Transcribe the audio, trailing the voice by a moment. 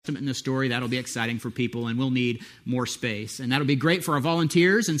in the story. That'll be exciting for people, and we'll need more space. And that'll be great for our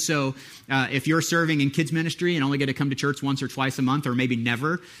volunteers. And so if you're serving in kids ministry and only get to come to church once or twice a month, or maybe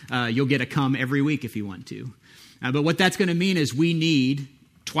never, you'll get to come every week if you want to. But what that's going to mean is we need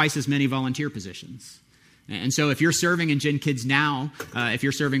twice as many volunteer positions. And so if you're serving in Gen Kids now, if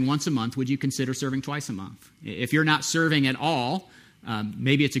you're serving once a month, would you consider serving twice a month? If you're not serving at all,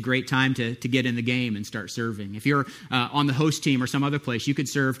 maybe it's a great time to get in the game and start serving. If you're on the host team or some other place, you could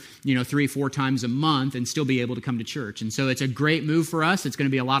serve 3-4 times a month and still be able to come to church. And so it's a great move for us. It's going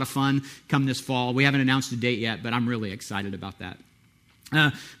to be a lot of fun come this fall. We haven't announced a date yet, but I'm really excited about that.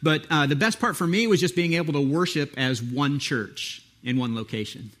 But the best part for me was just being able to worship as one church in one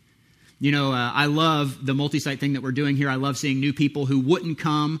location. I love the multi-site thing that we're doing here. I love seeing new people who wouldn't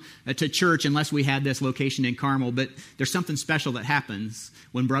come to church unless we had this location in Carmel. But there's something special that happens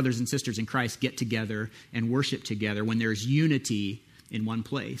when brothers and sisters in Christ get together and worship together, when there's unity in one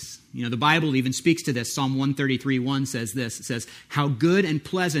place. The Bible even speaks to this. Psalm 133:1 says this. It says, "How good and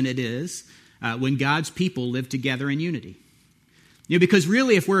pleasant it is when God's people live together in unity." Because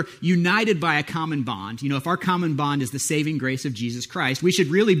really, if we're united by a common bond, if our common bond is the saving grace of Jesus Christ, we should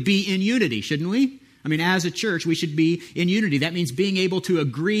really be in unity, shouldn't we? As a church, we should be in unity. That means being able to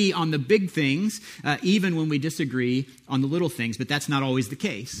agree on the big things, even when we disagree on the little things, but that's not always the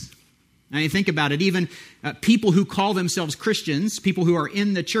case. Think about it. Even people who call themselves Christians, people who are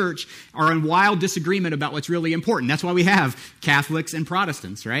in the church, are in wild disagreement about what's really important. That's why we have Catholics and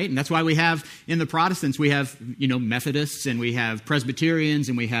Protestants, right? And that's why we have, in the Protestants, we have, Methodists, and we have Presbyterians,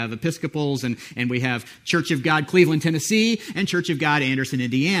 and we have Episcopals, and we have Church of God, Cleveland, Tennessee, and Church of God, Anderson,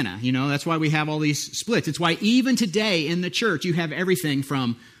 Indiana. That's why we have all these splits. It's why even today in the church, you have everything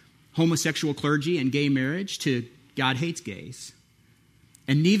from homosexual clergy and gay marriage to God hates gays.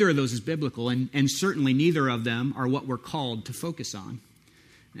 And neither of those is biblical, and certainly neither of them are what we're called to focus on.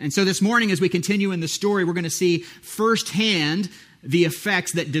 And so this morning, as we continue in the story, we're going to see firsthand the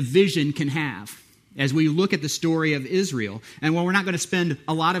effects that division can have as we look at the story of Israel. And while we're not going to spend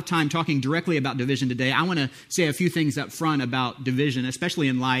a lot of time talking directly about division today, I want to say a few things up front about division, especially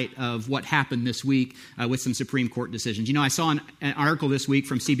in light of what happened this week with some Supreme Court decisions. I saw an article this week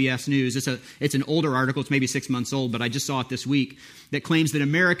from CBS News. It's an older article. It's maybe 6 months old, but I just saw it this week, that claims that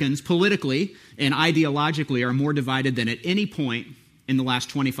Americans politically and ideologically are more divided than at any point in the last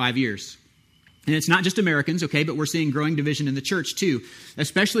 25 years. And it's not just Americans, okay, but we're seeing growing division in the church too,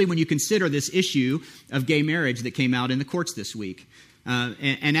 especially when you consider this issue of gay marriage that came out in the courts this week.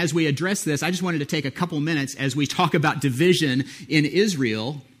 And as we address this, I just wanted to take a couple minutes as we talk about division in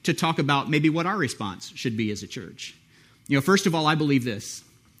Israel to talk about maybe what our response should be as a church. First of all, I believe this.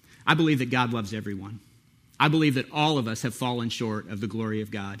 I believe that God loves everyone. I believe that all of us have fallen short of the glory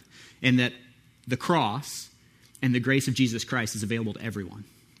of God, and that the cross and the grace of Jesus Christ is available to everyone.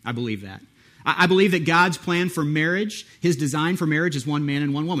 I believe that. I believe that God's plan for marriage, His design for marriage, is one man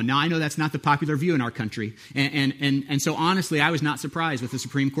and one woman. Now, I know that's not the popular view in our country. And so honestly, I was not surprised with the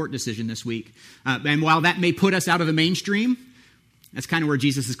Supreme Court decision this week. And while that may put us out of the mainstream, that's kind of where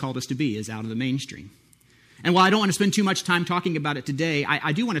Jesus has called us to be, is out of the mainstream. And while I don't want to spend too much time talking about it today,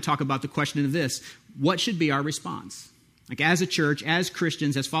 I do want to talk about the question of this. What should be our response? Like, as a church, as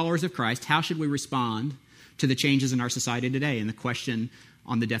Christians, as followers of Christ, how should we respond to the changes in our society today and the question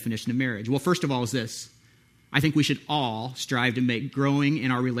on the definition of marriage? Well, first of all is this. I think we should all strive to make growing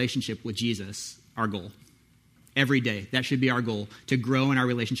in our relationship with Jesus our goal. Every day, that should be our goal, to grow in our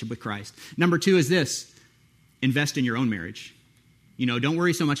relationship with Christ. Number two is this. Invest in your own marriage. Don't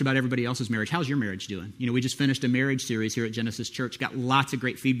worry so much about everybody else's marriage. How's your marriage doing? We just finished a marriage series here at Genesis Church. Got lots of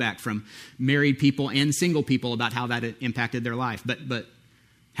great feedback from married people and single people about how that impacted their life. But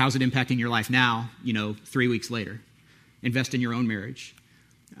how's it impacting your life now, 3 weeks later? Invest in your own marriage.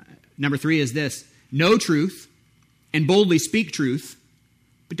 Number three is this. Know truth and boldly speak truth,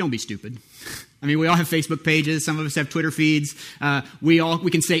 but don't be stupid. We all have Facebook pages. Some of us have Twitter feeds. We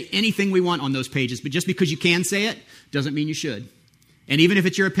can say anything we want on those pages, but just because you can say it doesn't mean you should. And even if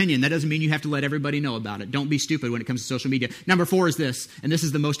it's your opinion, that doesn't mean you have to let everybody know about it. Don't be stupid when it comes to social media. Number four is this, and this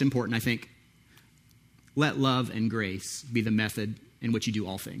is the most important, I think. Let love and grace be the method in which you do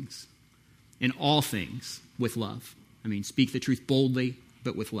all things. In all things with love. Speak the truth boldly,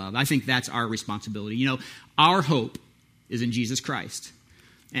 but with love. I think that's our responsibility. Our hope is in Jesus Christ.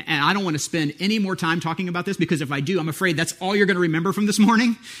 And I don't want to spend any more time talking about this, because if I do, I'm afraid that's all you're going to remember from this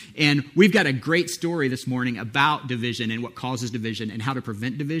morning. And we've got a great story this morning about division and what causes division and how to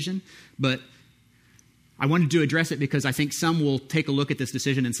prevent division. But I wanted to address it because I think some will take a look at this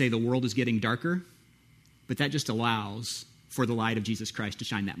decision and say the world is getting darker. But that just allows for the light of Jesus Christ to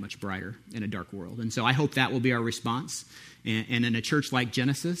shine that much brighter in a dark world. And so I hope that will be our response. And in a church like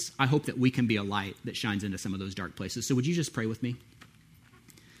Genesis, I hope that we can be a light that shines into some of those dark places. So would you just pray with me?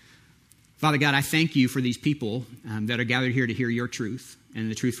 Father God, I thank you for these people that are gathered here to hear your truth and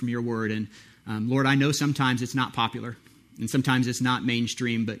the truth from your word. And Lord, I know sometimes it's not popular and sometimes it's not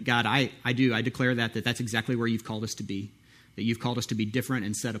mainstream, but God, I declare that's exactly where you've called us to be, that you've called us to be different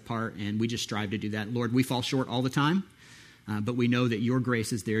and set apart, and we just strive to do that. Lord, we fall short all the time, but we know that your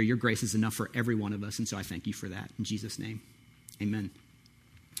grace is there. Your grace is enough for every one of us, and so I thank you for that. In Jesus' name, amen.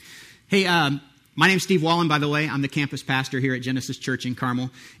 Hey, my name's Steve Wallen, by the way. I'm the campus pastor here at Genesis Church in Carmel.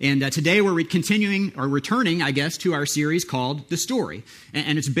 And today we're returning, I guess, to our series called The Story.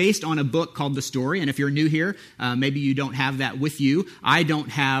 And it's based on a book called The Story. And if you're new here, maybe you don't have that with you. I don't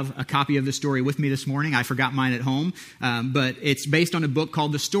have a copy of The Story with me this morning. I forgot mine at home. But it's based on a book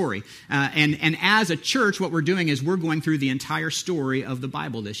called The Story. And as a church, what we're doing is we're going through the entire story of the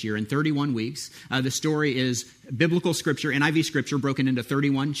Bible this year in 31 weeks. The story is biblical scripture, NIV scripture, broken into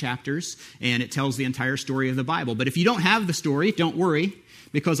 31 chapters, and it tells the entire story of the Bible. But if you don't have the story, don't worry,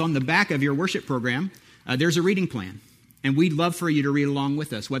 because on the back of your worship program, there's a reading plan. And we'd love for you to read along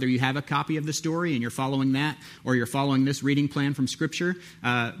with us, whether you have a copy of the story and you're following that, or you're following this reading plan from Scripture.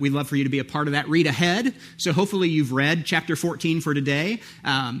 We'd love for you to be a part of that. Read ahead. So hopefully you've read chapter 14 for today,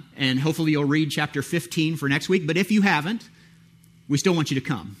 and hopefully you'll read chapter 15 for next week. But if you haven't, we still want you to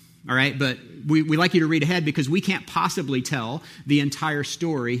come. All right, but we like you to read ahead because we can't possibly tell the entire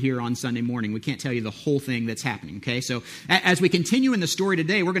story here on Sunday morning. We can't tell you the whole thing that's happening, okay? So as we continue in the story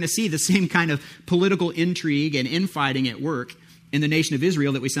today, we're going to see the same kind of political intrigue and infighting at work in the nation of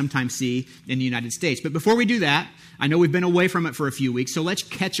Israel that we sometimes see in the United States. But before we do that, I know we've been away from it for a few weeks, so let's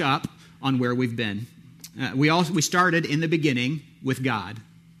catch up on where we've been. We started in the beginning with God,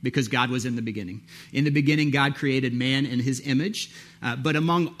 because God was in the beginning. In the beginning, God created man in his image. But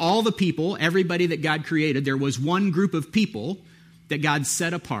among all the people, everybody that God created, there was one group of people that God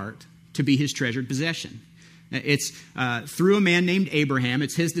set apart to be his treasured possession. It's through a man named Abraham,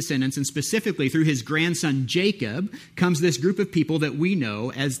 it's his descendants, and specifically through his grandson Jacob comes this group of people that we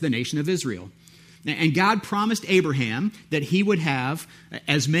know as the nation of Israel. And God promised Abraham that he would have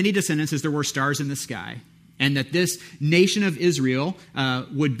as many descendants as there were stars in the sky. And that this nation of Israel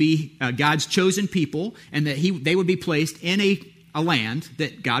would be God's chosen people, and that they would be placed in a land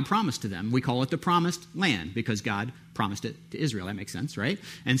that God promised to them. We call it the Promised Land because God promised it to Israel. That makes sense, right?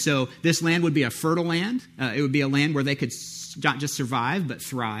 And so this land would be a fertile land. It would be a land where they could not just survive, but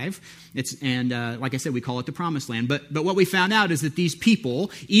thrive. Like I said, we call it the Promised Land. But what we found out is that these people,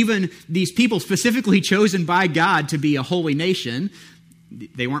 even these people specifically chosen by God to be a holy nation,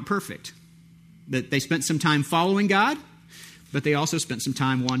 they weren't perfect. That they spent some time following God, but they also spent some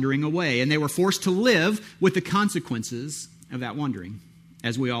time wandering away. And they were forced to live with the consequences of that wandering,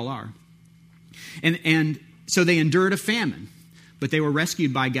 as we all are. And so they endured a famine, but they were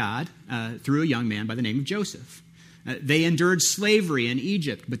rescued by God through a young man by the name of Joseph. They endured slavery in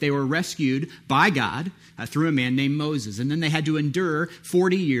Egypt, but they were rescued by God through a man named Moses. And then they had to endure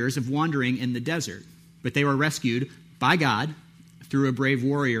 40 years of wandering in the desert, but they were rescued by God through a brave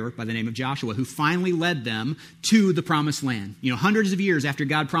warrior by the name of Joshua, who finally led them to the Promised Land. Hundreds of years after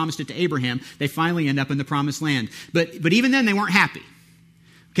God promised it to Abraham, they finally end up in the Promised Land. But even then, they weren't happy.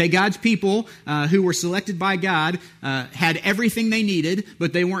 Okay, God's people who were selected by God had everything they needed,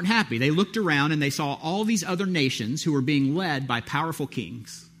 but they weren't happy. They looked around and they saw all these other nations who were being led by powerful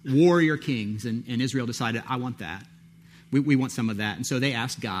kings, warrior kings, and Israel decided, I want that. We want some of that. And so they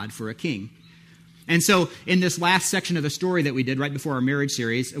asked God for a king. And so in this last section of the story that we did right before our marriage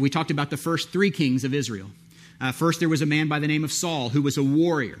series, we talked about the first three kings of Israel. First, there was a man by the name of Saul who was a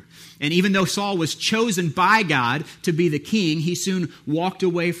warrior. And even though Saul was chosen by God to be the king, he soon walked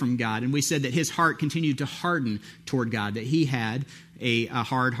away from God. And we said that his heart continued to harden toward God, that he had a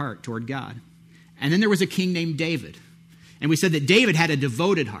hard heart toward God. And then there was a king named David. And we said that David had a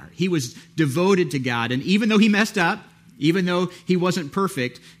devoted heart. He was devoted to God. And even though he messed up, even though he wasn't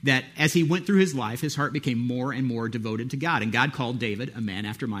perfect, that as he went through his life, his heart became more and more devoted to God. And God called David a man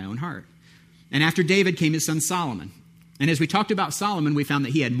after my own heart. And after David came his son Solomon. And as we talked about Solomon, we found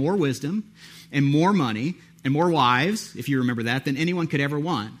that he had more wisdom and more money and more wives, if you remember that, than anyone could ever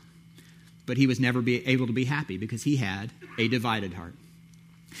want. But he was never able to be happy because he had a divided heart.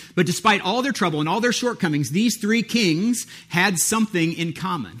 But despite all their trouble and all their shortcomings, these three kings had something in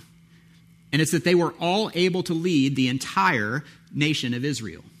common. And it's that they were all able to lead the entire nation of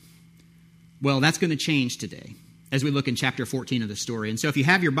Israel. Well, that's going to change today as we look in chapter 14 of the story. And so if you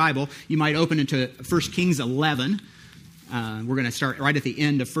have your Bible, you might open into 1 Kings 11. We're going to start right at the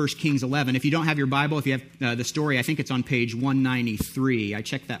end of 1 Kings 11. If you don't have your Bible, if you have the story, I think it's on page 193. I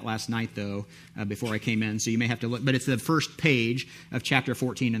checked that last night, though, before I came in, so you may have to look. But it's the first page of chapter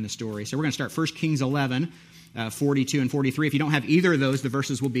 14 in the story. So we're going to start 1 Kings 11, 42 and 43. If you don't have either of those, the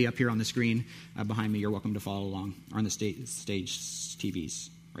verses will be up here on the screen behind me. You're welcome to follow along, or on the stage TVs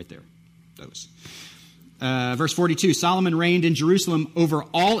right there. Those. Verse 42, Solomon reigned in Jerusalem over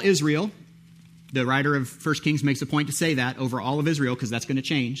all Israel. The writer of 1 Kings makes a point to say that, over all of Israel, because that's going to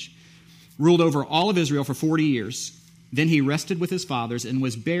change. Ruled over all of Israel for 40 years. Then he rested with his fathers and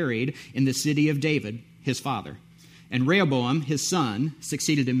was buried in the city of David, his father. And Rehoboam, his son,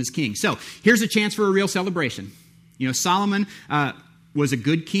 succeeded him as king. So here's a chance for a real celebration. You know, Solomon was a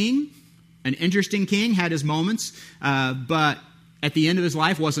good king, an interesting king, had his moments, but at the end of his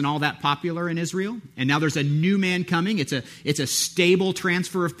life wasn't all that popular in Israel. And now there's a new man coming. It's a stable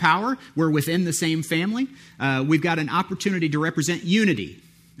transfer of power. We're within the same family. We've got an opportunity to represent unity.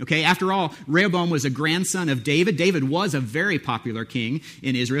 Okay, after all, Rehoboam was a grandson of David. David was a very popular king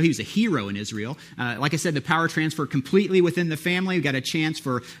in Israel. He was a hero in Israel. Like I said, the power transfer completely within the family. We've got a chance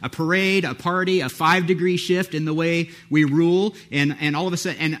for a parade, a party, a 5-degree shift in the way we rule. And all of a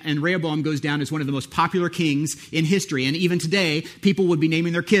sudden, and Rehoboam goes down as one of the most popular kings in history. And even today, people would be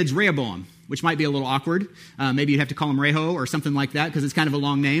naming their kids Rehoboam, which might be a little awkward. Maybe you'd have to call him Reho or something like that because it's kind of a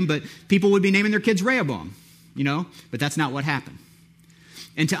long name. But people would be naming their kids Rehoboam, you know. But that's not what happened.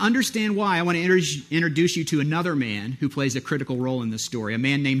 And to understand why, I want to introduce you to another man who plays a critical role in this story, a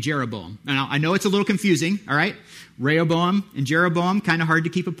man named Jeroboam. Now, I know it's a little confusing, all right? Rehoboam and Jeroboam, kind of hard to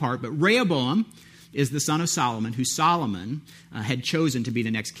keep apart, but Rehoboam is the son of Solomon, who Solomon had chosen to be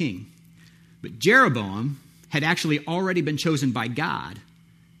the next king. But Jeroboam had actually already been chosen by God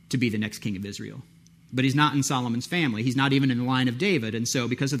to be the next king of Israel. But he's not in Solomon's family. He's not even in the line of David. And so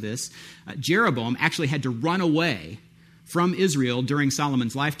because of this, Jeroboam actually had to run away from Israel during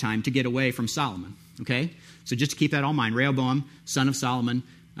Solomon's lifetime to get away from Solomon, okay? So just to keep that all in mind, Rehoboam, son of Solomon,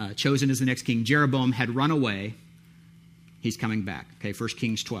 chosen as the next king. Jeroboam had run away. He's coming back, okay? 1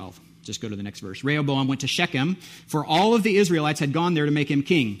 Kings 12. Just go to the next verse. Rehoboam went to Shechem, for all of the Israelites had gone there to make him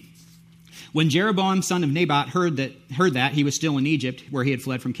king. When Jeroboam, son of Nebat, heard that he was still in Egypt, where he had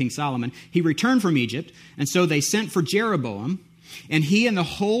fled from King Solomon, he returned from Egypt, and so they sent for Jeroboam. And he and the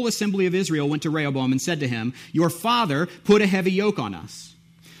whole assembly of Israel went to Rehoboam and said to him, "Your father put a heavy yoke on us.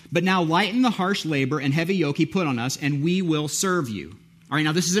 But now lighten the harsh labor and heavy yoke he put on us, and we will serve you." All right,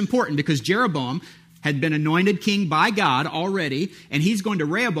 now this is important because Jeroboam had been anointed king by God already, and he's going to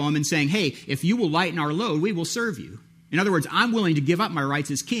Rehoboam and saying, "Hey, if you will lighten our load, we will serve you." In other words, I'm willing to give up my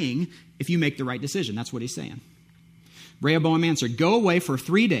rights as king if you make the right decision. That's what he's saying. Rehoboam answered, "Go away for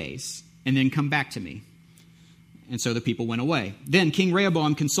 3 days, and then come back to me." And so the people went away. Then King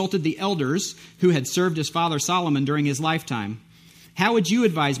Rehoboam consulted the elders who had served his father Solomon during his lifetime. "How would you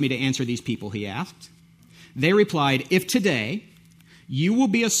advise me to answer these people?" he asked. They replied, "If today you will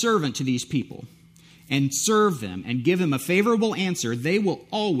be a servant to these people and serve them and give them a favorable answer, they will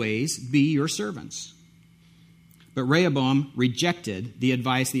always be your servants." But Rehoboam rejected the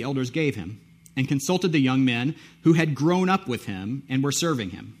advice the elders gave him and consulted the young men who had grown up with him and were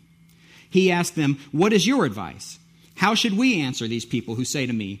serving him. He asked them, "What is your advice? How should we answer these people who say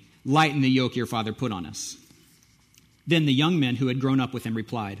to me, 'Lighten the yoke your father put on us'?" Then the young men who had grown up with him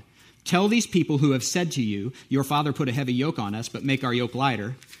replied, "Tell these people who have said to you, 'Your father put a heavy yoke on us, but make our yoke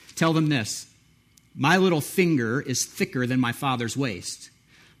lighter,' tell them this: my little finger is thicker than my father's waist.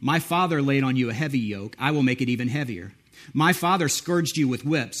 My father laid on you a heavy yoke. I will make it even heavier. My father scourged you with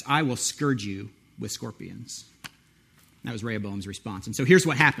whips. I will scourge you with scorpions." That was Rehoboam's response. And so here's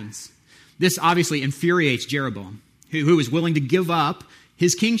what happens. This obviously infuriates Jeroboam, who is willing to give up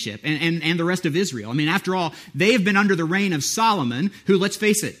his kingship and the rest of Israel. I mean, after all, they have been under the reign of Solomon, who, let's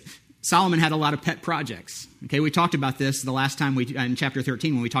face it, Solomon had a lot of pet projects. Okay, we talked about this the last time in chapter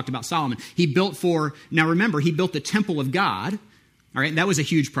 13 when we talked about Solomon. He built the temple of God. All right, and that was a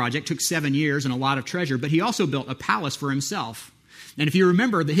huge project, took 7 years and a lot of treasure, but he also built a palace for himself. And if you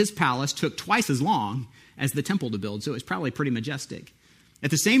remember that his palace took twice as long as the temple to build, so it was probably pretty majestic. At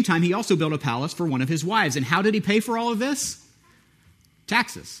the same time, he also built a palace for one of his wives. And how did he pay for all of this?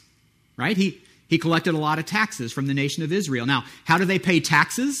 Taxes, right? He collected a lot of taxes from the nation of Israel. Now, how do they pay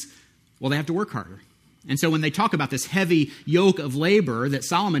taxes? Well, they have to work harder. And so when they talk about this heavy yoke of labor that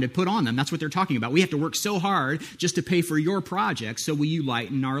Solomon had put on them, that's what they're talking about. We have to work so hard just to pay for your projects, so will you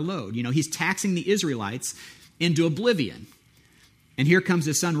lighten our load? You know, he's taxing the Israelites into oblivion. And here comes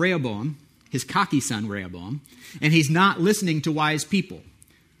his son Rehoboam, his cocky son Rehoboam, and he's not listening to wise people.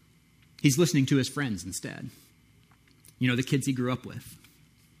 He's listening to his friends instead. You know, the kids he grew up with.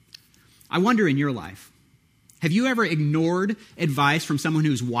 I wonder in your life, Have you ever ignored advice from someone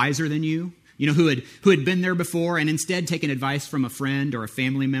who's wiser than you? You know, who had been there before, and instead taken advice from a friend or a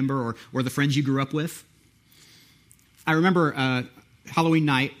family member or the friends you grew up with? I remember Halloween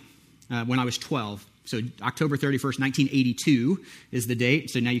night when I was 12. So October 31st, 1982 is the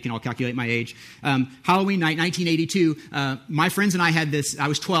date. So now you can all calculate my age. Halloween night, 1982, my friends and I had this, I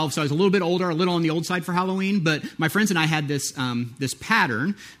was 12, so I was a little bit older, a little on the old side for Halloween, but my friends and I had this this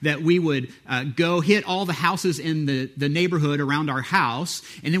pattern that we would go hit all the houses in the neighborhood around our house,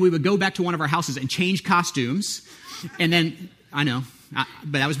 and then we would go back to one of our houses and change costumes, and then, I know,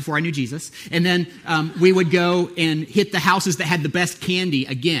 but that was before I knew Jesus, and then we would go and hit the houses that had the best candy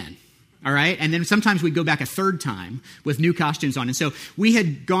again. All right, and then sometimes we'd go back a third time with new costumes on. And so we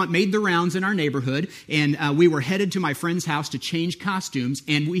had made the rounds in our neighborhood, and we were headed to my friend's house to change costumes,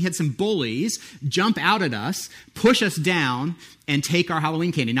 and we had some bullies jump out at us, push us down, and take our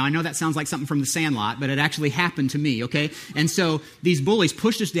Halloween candy. Now, I know that sounds like something from The Sandlot, but it actually happened to me, okay? And so these bullies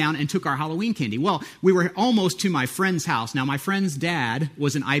pushed us down and took our Halloween candy. Well, we were almost to my friend's house. Now, my friend's dad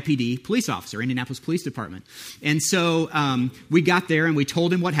was an IPD police officer, Indianapolis Police Department. And so we got there, and we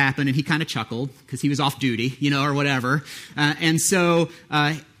told him what happened, and he kind of chuckled because he was off duty, you know, or whatever. And so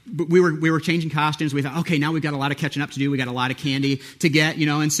we were changing costumes. We thought, okay, now we've got a lot of catching up to do. We got a lot of candy to get, you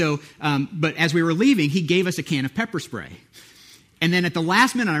know. And so, but as we were leaving, he gave us a can of pepper spray. And then at the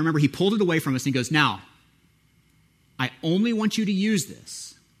last minute, I remember he pulled it away from us and he goes, now, I only want you to use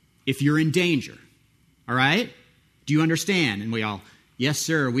this if you're in danger. All right? Do you understand? And we all, yes,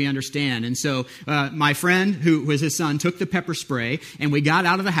 sir, we understand. And so my friend, who was his son, took the pepper spray, and we got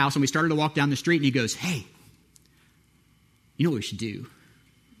out of the house, and we started to walk down the street, and he goes, hey, you know what we should do?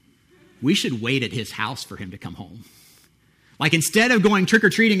 We should wait at his house for him to come home. Like, instead of going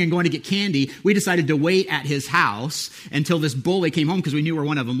trick-or-treating and going to get candy, we decided to wait at his house until this bully came home because we knew where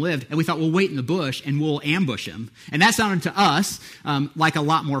one of them lived. And we thought, we'll wait in the bush and we'll ambush him. And that sounded to us like a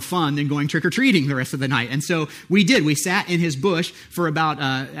lot more fun than going trick-or-treating the rest of the night. And so we did. We sat in his bush for about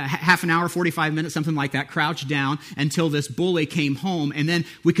half an hour, 45 minutes, something like that, crouched down until this bully came home. And then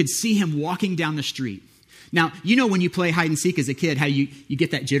we could see him walking down the street. Now, you know when you play hide and seek as a kid, how you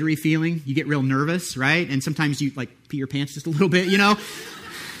get that jittery feeling? You get real nervous, right? And sometimes you, like, pee your pants just a little bit, you know?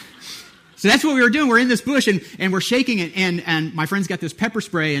 So that's what we were doing. We're in this bush, and we're shaking it, and my friend's got this pepper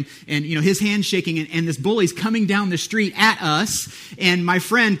spray, and you know, his hand's shaking, and this bully's coming down the street at us, and my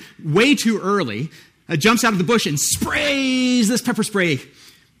friend, way too early, jumps out of the bush and sprays this pepper spray.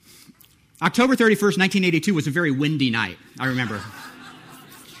 October 31st, 1982 was a very windy night, I remember.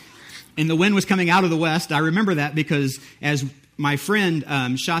 And the wind was coming out of the west. I remember that because as my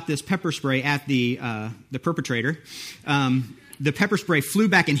friend shot this pepper spray at the perpetrator, the pepper spray flew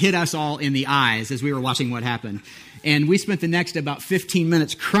back and hit us all in the eyes as we were watching what happened. And we spent the next about 15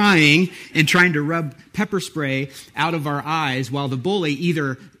 minutes crying and trying to rub pepper spray out of our eyes while the bully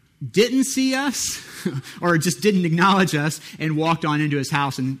either didn't see us or just didn't acknowledge us and walked on into his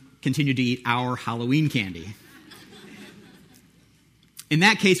house and continued to eat our Halloween candy. In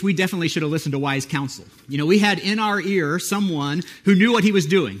that case, we definitely should have listened to wise counsel. You know, we had in our ear someone who knew what he was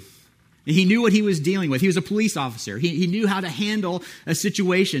doing. He knew what he was dealing with. He was a police officer. He knew how to handle a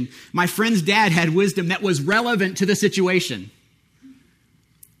situation. My friend's dad had wisdom that was relevant to the situation.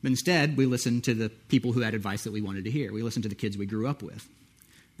 But instead, we listened to the people who had advice that we wanted to hear. We listened to the kids we grew up with.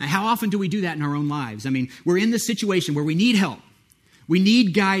 Now, how often do we do that in our own lives? I mean, we're in this situation where we need help. We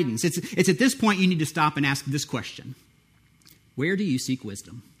need guidance. It's at this point you need to stop and ask this question. Where do you seek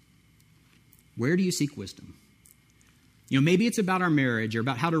wisdom? Where do you seek wisdom? You know, maybe it's about our marriage or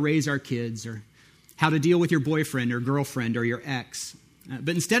about how to raise our kids or how to deal with your boyfriend or girlfriend or your ex.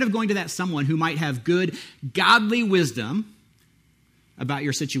 But instead of going to that someone who might have good, godly wisdom about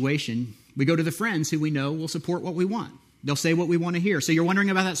your situation, we go to the friends who we know will support what we want. They'll say what we want to hear. So you're wondering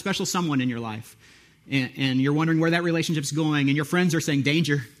about that special someone in your life. And you're wondering where that relationship's going. And your friends are saying,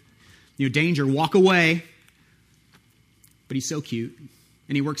 danger. You know, danger, walk away. But he's so cute,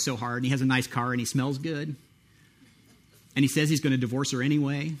 and he works so hard, and he has a nice car, and he smells good. And he says he's going to divorce her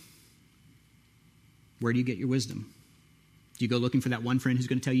anyway. Where do you get your wisdom? Do you go looking for that one friend who's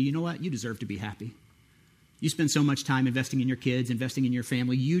going to tell you, you know what, you deserve to be happy. You spend so much time investing in your kids, investing in your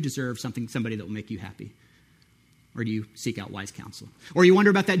family, you deserve somebody that will make you happy. Or do you seek out wise counsel? Or you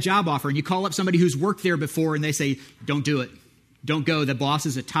wonder about that job offer, and you call up somebody who's worked there before, and they say, don't do it. Don't go. The boss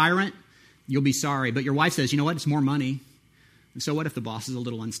is a tyrant. You'll be sorry. But your wife says, you know what, it's more money. And so what if the boss is a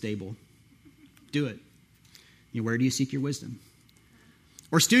little unstable? Do it. You know, where do you seek your wisdom?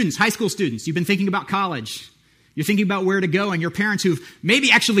 Or students, high school students, you've been thinking about college. You're thinking about where to go, and your parents who've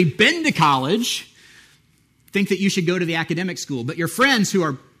maybe actually been to college think that you should go to the academic school. But your friends who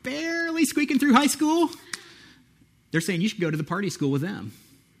are barely squeaking through high school, They're saying you should go to the party school with them.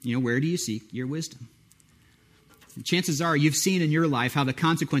 Where do you seek your wisdom? And chances are you've seen in your life how the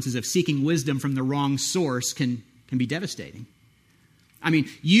consequences of seeking wisdom from the wrong source can be devastating. I mean,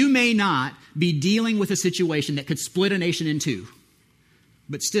 you may not be dealing with a situation that could split a nation in two,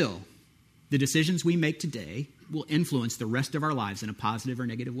 but still, the decisions we make today will influence the rest of our lives in a positive or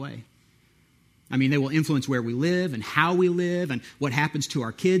negative way. I mean, they will influence where we live and how we live and what happens to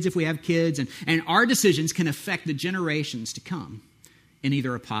our kids if we have kids. And our decisions can affect the generations to come in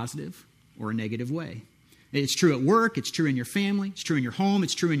either a positive or a negative way. It's true at work. It's true in your family. It's true in your home.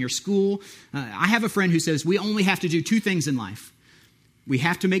 It's true in your school. I have a friend who says we only have to do two things in life. We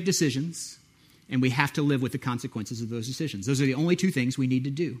have to make decisions, and we have to live with the consequences of those decisions. Those are the only two things we need to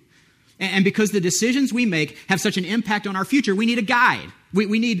do. And because the decisions we make have such an impact on our future, we need a guide.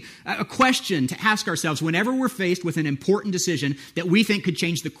 We need a question to ask ourselves whenever we're faced with an important decision that we think could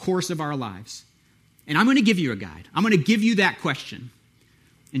change the course of our lives. And I'm going to give you a guide. I'm going to give you that question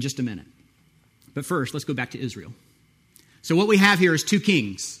in just a minute. But first, let's go back to Israel. So what we have here is two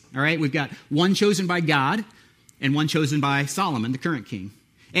kings, all right? We've got one chosen by God and one chosen by Solomon, the current king.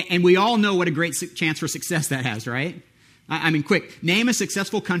 And we all know what a great chance for success that has, right? I mean, quick, name a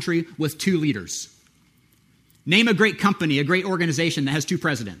successful country with two leaders. Name a great company, a great organization that has two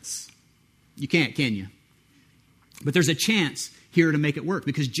presidents. You can't, can you? But there's a chance here to make it work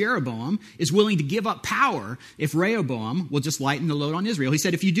because Jeroboam is willing to give up power if Rehoboam will just lighten the load on Israel. He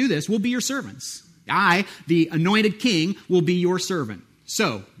said, if you do this, we'll be your servants. I, the anointed king, will be your servant.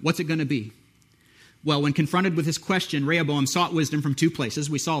 So, what's it going to be? Well, when confronted with this question, Rehoboam sought wisdom from two places.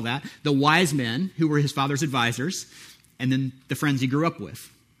 We saw that. The wise men, who were his father's advisors, and then the friends he grew up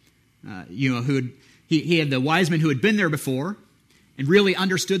with. He had the wise men who had been there before and really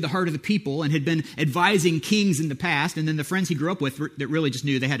understood the heart of the people and had been advising kings in the past, and then the friends he grew up with that really just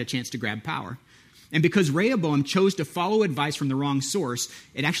knew they had a chance to grab power. And because Rehoboam chose to follow advice from the wrong source,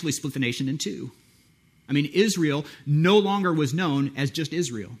 it actually split the nation in two. I mean, Israel no longer was known as just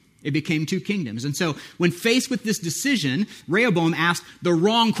Israel. It became two kingdoms. And so when faced with this decision, Rehoboam asked the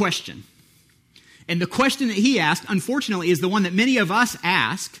wrong question. And the question that he asked, unfortunately, is the one that many of us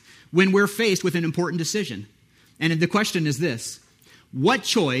ask when we're faced with an important decision. And the question is this: what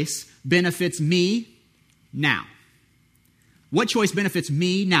choice benefits me now? What choice benefits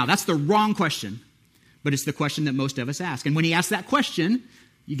me now? That's the wrong question, but it's the question that most of us ask. And when he asks that question,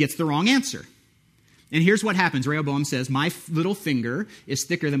 he gets the wrong answer. And here's what happens. Rehoboam says, my little finger is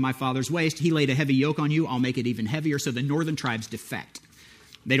thicker than my father's waist. He laid a heavy yoke on you. I'll make it even heavier. So the northern tribes defect.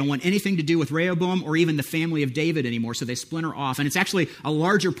 They don't want anything to do with Rehoboam or even the family of David anymore, so they splinter off. And it's actually a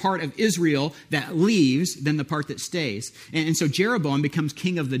larger part of Israel that leaves than the part that stays. And so Jeroboam becomes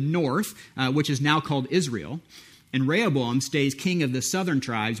king of the north, which is now called Israel. And Rehoboam stays king of the southern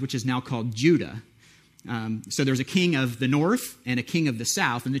tribes, which is now called Judah. So there's a king of the north and a king of the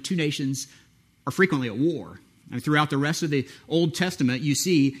south, and the two nations are frequently at war. I mean, throughout the rest of the Old Testament, you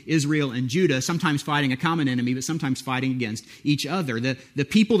see Israel and Judah sometimes fighting a common enemy, but sometimes fighting against each other. The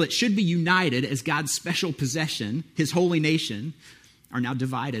people that should be united as God's special possession, his holy nation, are now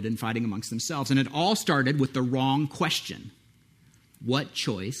divided and fighting amongst themselves. And it all started with the wrong question. What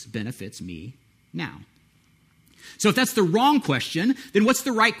choice benefits me now? So if that's the wrong question, then what's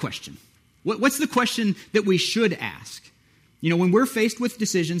the right question? What's the question that we should ask? When we're faced with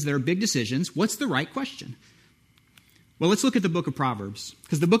decisions that are big decisions, what's the right question? Well, let's look at the book of Proverbs,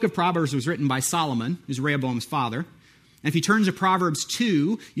 because the book of Proverbs was written by Solomon, who's Rehoboam's father. And if you turn to Proverbs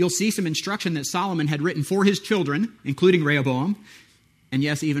 2, you'll see some instruction that Solomon had written for his children, including Rehoboam, and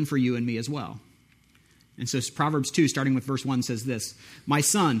yes, even for you and me as well. And so Proverbs 2, starting with verse 1, says this: my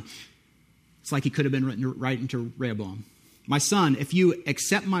son, it's like he could have been written right into Rehoboam. My son, if you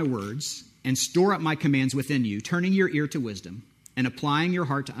accept my words and store up my commands within you, turning your ear to wisdom and applying your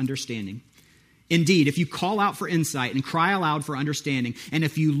heart to understanding. Indeed, if you call out for insight and cry aloud for understanding, and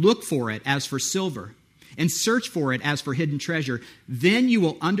if you look for it as for silver and search for it as for hidden treasure, then you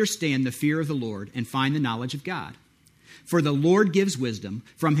will understand the fear of the Lord and find the knowledge of God. For the Lord gives wisdom.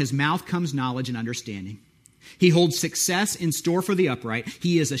 From his mouth comes knowledge and understanding. He holds success in store for the upright.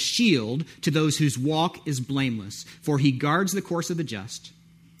 He is a shield to those whose walk is blameless, for he guards the course of the just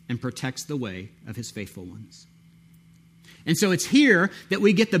and protects the way of his faithful ones. And so it's here that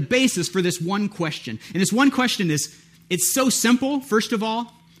we get the basis for this one question. And this one question it's so simple, first of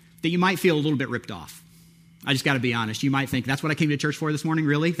all, that you might feel a little bit ripped off. I just got to be honest. You might think, that's what I came to church for this morning,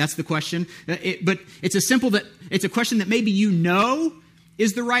 really? That's the question? But it's a question that maybe you know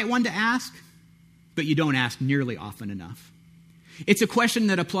is the right one to ask, but you don't ask nearly often enough. It's a question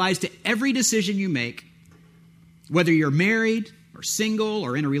that applies to every decision you make, whether you're married or or single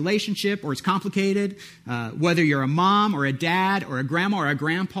or in a relationship or it's complicated, whether you're a mom or a dad or a grandma or a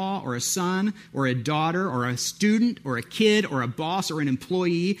grandpa or a son or a daughter or a student or a kid or a boss or an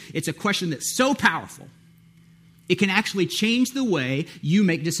employee, it's a question that's so powerful, it can actually change the way you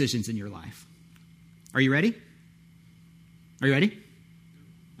make decisions in your life. Are you ready? Are you ready?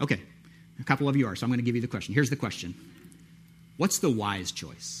 Okay. A couple of you are, so I'm going to give you the question. Here's the question. What's the wise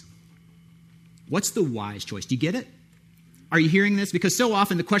choice? What's the wise choice? Do you get it? Are you hearing this? Because so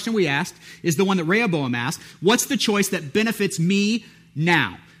often the question we asked is the one that Rehoboam asked. What's the choice that benefits me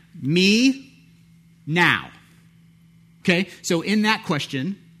now? Me now. Okay, so in that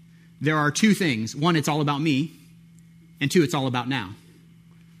question, there are two things. One, it's all about me. And two, it's all about now.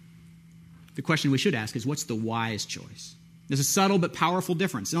 The question we should ask is, what's the wise choice? There's a subtle but powerful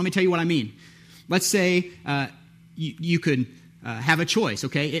difference. And let me tell you what I mean. Let's say you could have a choice,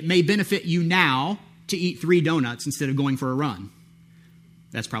 okay? It may benefit you now to eat 3 donuts instead of going for a run.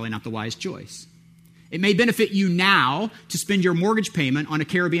 That's probably not the wise choice. It may benefit you now to spend your mortgage payment on a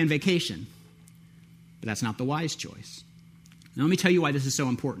Caribbean vacation. But that's not the wise choice. Now let me tell you why this is so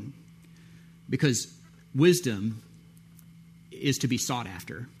important. Because wisdom is to be sought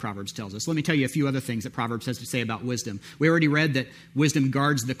after, Proverbs tells us. Let me tell you a few other things that Proverbs has to say about wisdom. We already read that wisdom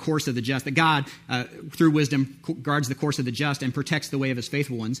guards the course of the just, that God, through wisdom, guards the course of the just and protects the way of his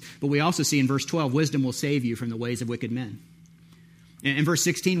faithful ones. But we also see in verse 12, wisdom will save you from the ways of wicked men. In verse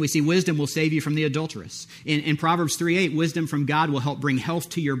 16, we see wisdom will save you from the adulteress. In Proverbs 3:8, wisdom from God will help bring health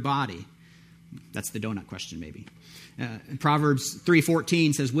to your body. That's the donut question, maybe. Proverbs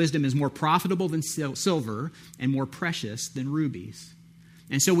 3:14 says, wisdom is more profitable than silver and more precious than rubies.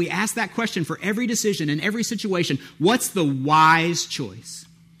 And so we ask that question for every decision in every situation. What's the wise choice?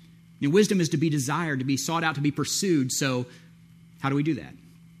 You know, wisdom is to be desired, to be sought out, to be pursued. So how do we do that?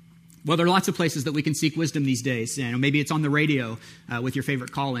 Well, there are lots of places that we can seek wisdom these days. You know, maybe it's on the radio with your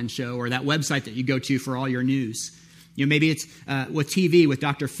favorite call-in show, or that website that you go to for all your news. You know, maybe it's with TV with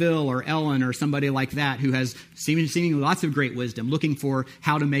Dr. Phil or Ellen or somebody like that who has seemingly lots of great wisdom, looking for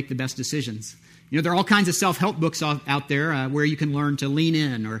how to make the best decisions. You know, there are all kinds of self-help books out there where you can learn to lean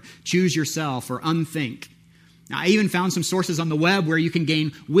in or choose yourself or unthink. Now, I even found some sources on the web where you can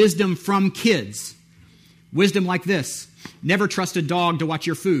gain wisdom from kids. Wisdom like this: never trust a dog to watch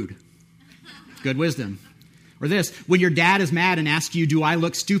your food. Good wisdom. Or this: when your dad is mad and asks you, do I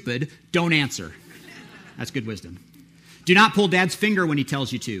look stupid? Don't answer. That's good wisdom. Do not pull dad's finger when he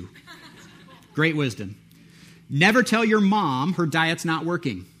tells you to. Great wisdom. Never tell your mom her diet's not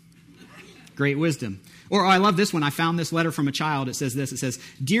working. Great wisdom. Or I love this one. I found this letter from a child. It says this. It says,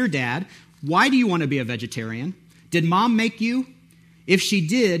 Dear Dad, why do you want to be a vegetarian? Did mom make you? If she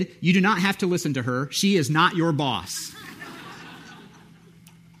did, you do not have to listen to her. She is not your boss.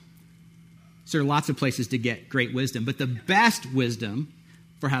 So there are lots of places to get great wisdom. But the best wisdom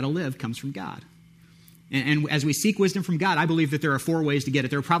for how to live comes from God. And as we seek wisdom from God, I believe that there are 4 ways to get it.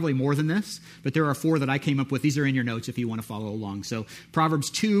 There are probably more than this, but there are 4 that I came up with. These are in your notes if you want to follow along. So Proverbs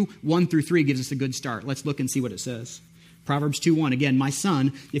 2:1-3 gives us a good start. Let's look and see what it says. Proverbs 2:1, again, my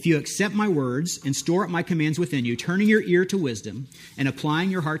son, if you accept my words and store up my commands within you, turning your ear to wisdom and applying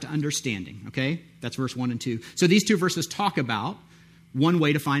your heart to understanding. Okay? That's verse 1 and 2. So these 2 verses talk about one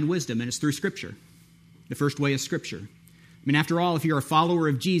way to find wisdom, and it's through Scripture. The first way is Scripture. I mean, after all, if you're a follower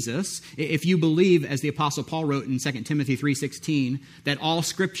of Jesus, if you believe, as the Apostle Paul wrote in 2 Timothy 3:16, that all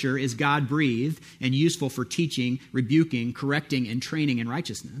Scripture is God-breathed and useful for teaching, rebuking, correcting, and training in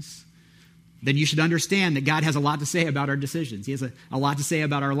righteousness, then you should understand that God has a lot to say about our decisions. He has a lot to say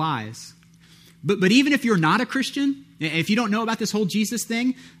about our lives. But even if you're not a Christian, if you don't know about this whole Jesus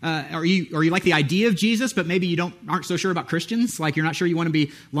thing, or you like the idea of Jesus, but maybe you aren't so sure about Christians, like you're not sure you want to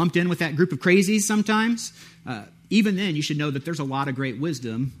be lumped in with that group of crazies sometimes, even then you should know that there's a lot of great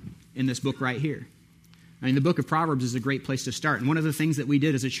wisdom in this book right here. I mean, the book of Proverbs is a great place to start. And one of the things that we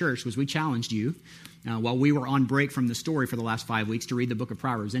did as a church was we challenged you while we were on break from the story for the last 5 weeks to read the book of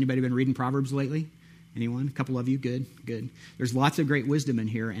Proverbs. Anybody been reading Proverbs lately? Anyone? A couple of you? Good. There's lots of great wisdom in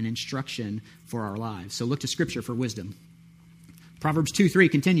here and instruction for our lives. So look to Scripture for wisdom. Proverbs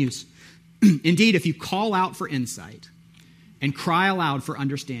 2:3 continues, Indeed, if you call out for insight and cry aloud for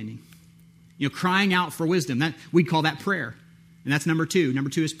understanding, crying out for wisdom, we'd call that prayer. And that's number 2. Number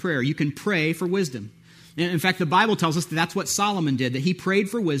 2 is prayer. You can pray for wisdom. And in fact, the Bible tells us that that's what Solomon did, that he prayed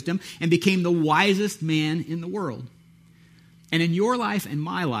for wisdom and became the wisest man in the world. And in your life and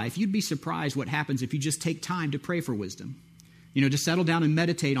my life, you'd be surprised what happens if you just take time to pray for wisdom. To settle down and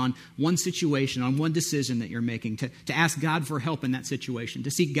meditate on one situation, on one decision that you're making, to ask God for help in that situation, to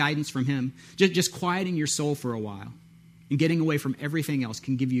seek guidance from Him. Just quieting your soul for a while and getting away from everything else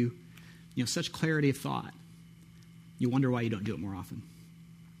can give you, such clarity of thought. You wonder why you don't do it more often.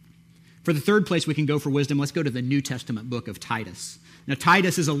 For the third place we can go for wisdom, let's go to the New Testament book of Titus. Now,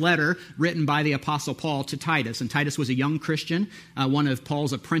 Titus is a letter written by the Apostle Paul to Titus, and Titus was a young Christian, one of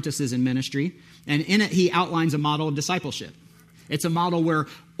Paul's apprentices in ministry, and in it he outlines a model of discipleship. It's a model where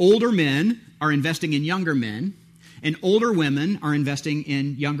older men are investing in younger men, and older women are investing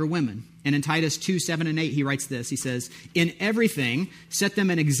in younger women. And in Titus 2, 7 and 8, he writes this. He says, "In everything, set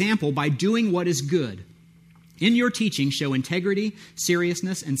them an example by doing what is good. In your teaching, show integrity,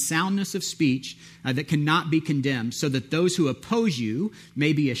 seriousness, and soundness of speech that cannot be condemned, so that those who oppose you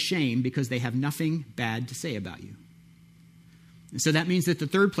may be ashamed because they have nothing bad to say about you." And so that means that the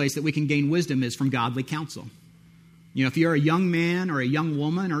third place that we can gain wisdom is from godly counsel. You know, if you're a young man or a young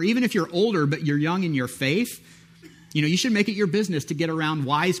woman, or even if you're older but you're young in your faith, you know, you should make it your business to get around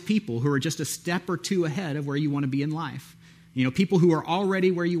wise people who are just a step or two ahead of where you want to be in life. You know, people who are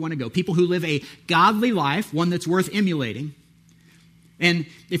already where you want to go. People who live a godly life, one that's worth emulating. And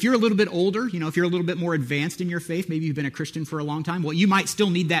if you're a little bit older, you know, if you're a little bit more advanced in your faith, maybe you've been a Christian for a long time, well, you might still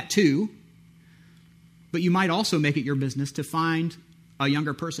need that too. But you might also make it your business to find a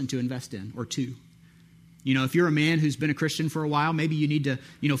younger person to invest in, or two. You know, if you're a man who's been a Christian for a while, maybe you need to,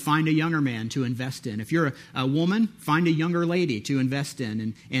 you know, find a younger man to invest in. If you're a woman, find a younger lady to invest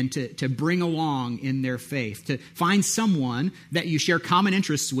in and to bring along in their faith. To find someone that you share common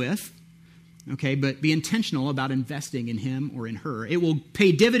interests with, okay, but be intentional about investing in him or in her. It will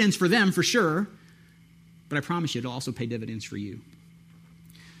pay dividends for them for sure, but I promise you it'll also pay dividends for you.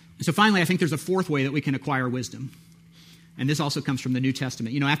 And so finally, I think there's a fourth way that we can acquire wisdom. And this also comes from the New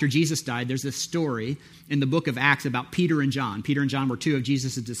Testament. You know, after Jesus died, there's this story in the book of Acts about Peter and John. Peter and John were two of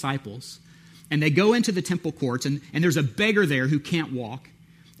Jesus' disciples. And they go into the temple courts, and there's a beggar there who can't walk,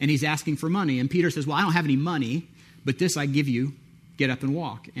 and he's asking for money. And Peter says, "Well, I don't have any money, but this I give you. Get up and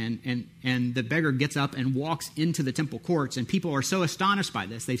walk." And the beggar gets up and walks into the temple courts, and people are so astonished by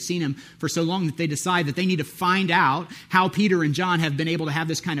this. They've seen him for so long that they decide that they need to find out how Peter and John have been able to have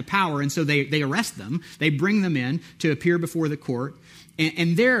this kind of power, and so they arrest them. They bring them in to appear before the court,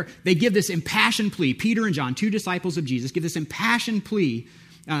 and there they give this impassioned plea. Peter and John, two disciples of Jesus, give this impassioned plea,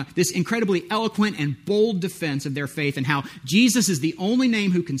 this incredibly eloquent and bold defense of their faith and how Jesus is the only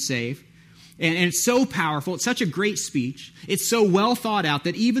name who can save. And it's so powerful. It's such a great speech. It's so well thought out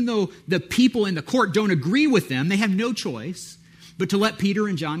that even though the people in the court don't agree with them, they have no choice but to let Peter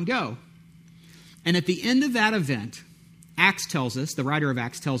and John go. And at the end of that event, Acts tells us, the writer of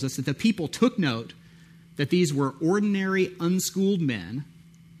Acts tells us, that the people took note that these were ordinary, unschooled men,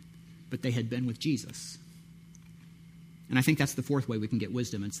 but they had been with Jesus. And I think that's the fourth way we can get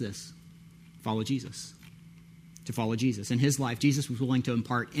wisdom. It's this: follow Jesus. To follow Jesus. In his life, Jesus was willing to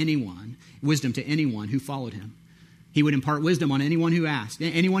impart wisdom to anyone who followed him. He would impart wisdom on anyone who asked.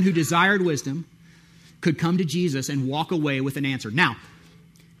 Anyone who desired wisdom could come to Jesus and walk away with an answer. Now,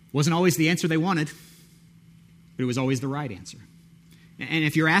 it wasn't always the answer they wanted, but it was always the right answer. And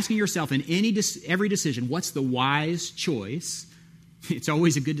if you're asking yourself in every decision, what's the wise choice, it's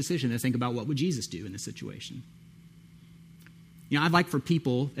always a good decision to think about what would Jesus do in this situation. You know, I'd like for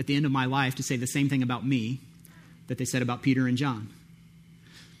people at the end of my life to say the same thing about me that they said about Peter and John.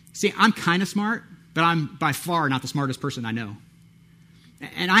 See, I'm kind of smart, but I'm by far not the smartest person I know.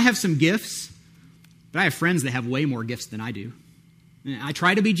 And I have some gifts, but I have friends that have way more gifts than I do. And I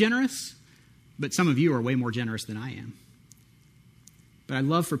try to be generous, but some of you are way more generous than I am. But I'd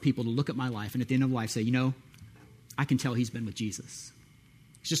love for people to look at my life and at the end of life say, you know, I can tell he's been with Jesus.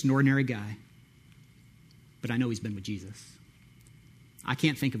 He's just an ordinary guy, but I know he's been with Jesus. I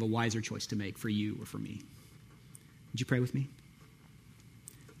can't think of a wiser choice to make for you or for me. Would you pray with me?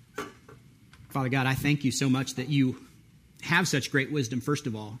 Father God, I thank you so much that you have such great wisdom, first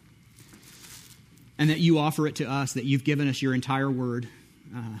of all, and that you offer it to us, that you've given us your entire word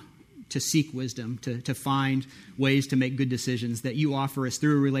to seek wisdom, to find ways to make good decisions, that you offer us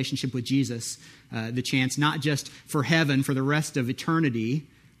through a relationship with Jesus the chance not just for heaven for the rest of eternity,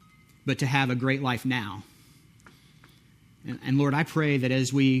 but to have a great life now. And Lord, I pray that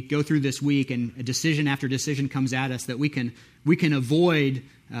as we go through this week and a decision after decision comes at us, that we can avoid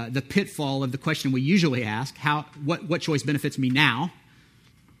the pitfall of the question we usually ask, what choice benefits me now,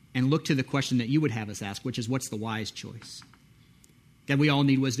 and look to the question that you would have us ask, which is, what's the wise choice? God, we all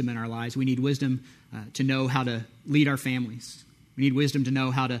need wisdom in our lives. We need wisdom to know how to lead our families. We need wisdom to know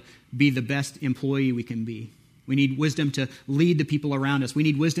how to be the best employee we can be. We need wisdom to lead the people around us. We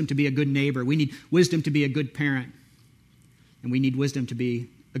need wisdom to be a good neighbor. We need wisdom to be a good parent. And we need wisdom to be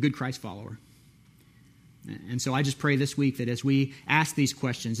a good Christ follower. And so I just pray this week that as we ask these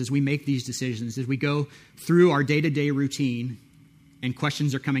questions, as we make these decisions, as we go through our day-to-day routine and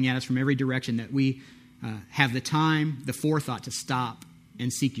questions are coming at us from every direction, that we have the time, the forethought to stop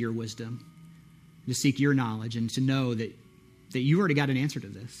and seek your wisdom, to seek your knowledge, and to know that you've already got an answer to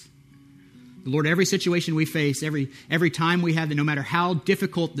this. Lord, every situation we face, every time we have that, no matter how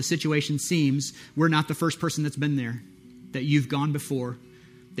difficult the situation seems, we're not the first person that's been there, that you've gone before,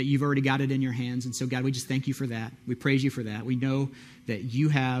 that you've already got it in your hands. And so, God, we just thank you for that. We praise you for that. We know that you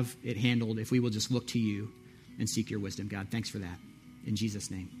have it handled if we will just look to you and seek your wisdom, God. Thanks for that. In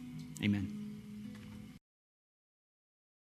Jesus' name, amen.